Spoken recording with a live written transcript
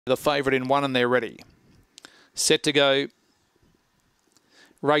The favourite in one, and they're ready. Set to go.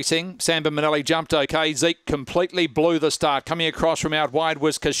 Racing, Samba Manelli jumped okay. Zeke completely blew the start. Coming across from out wide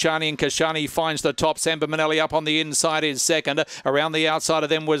was Kashani, and Kashani finds the top. Samba Manelli up on the inside is second. Around the outside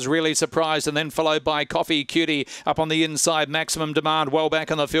of them was Really Surprised, and then followed by Coffee Cutie. Up on the inside, Maximum Demand. Well back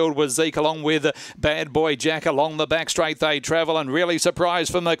in the field was Zeke, along with Bad Boy Jack. Along the back straight they travel, and Really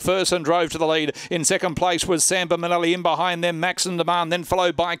Surprised for McPherson drove to the lead. In second place was Samba Manelli. In behind them, Maximum Demand, then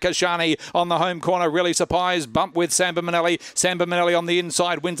followed by Kashani. On the home corner, Really Surprised. Bump with Samba Manelli. Samba Manelli on the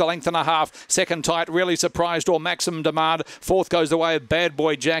inside wins a length and a half. Second tight, Really Surprised or Maximum Demand. Fourth goes the way of Bad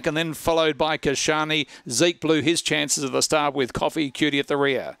Boy Jack, and then followed by Kashani. Zeke blew his chances at the start with Coffee Cutie at the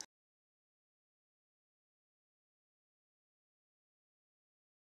rear.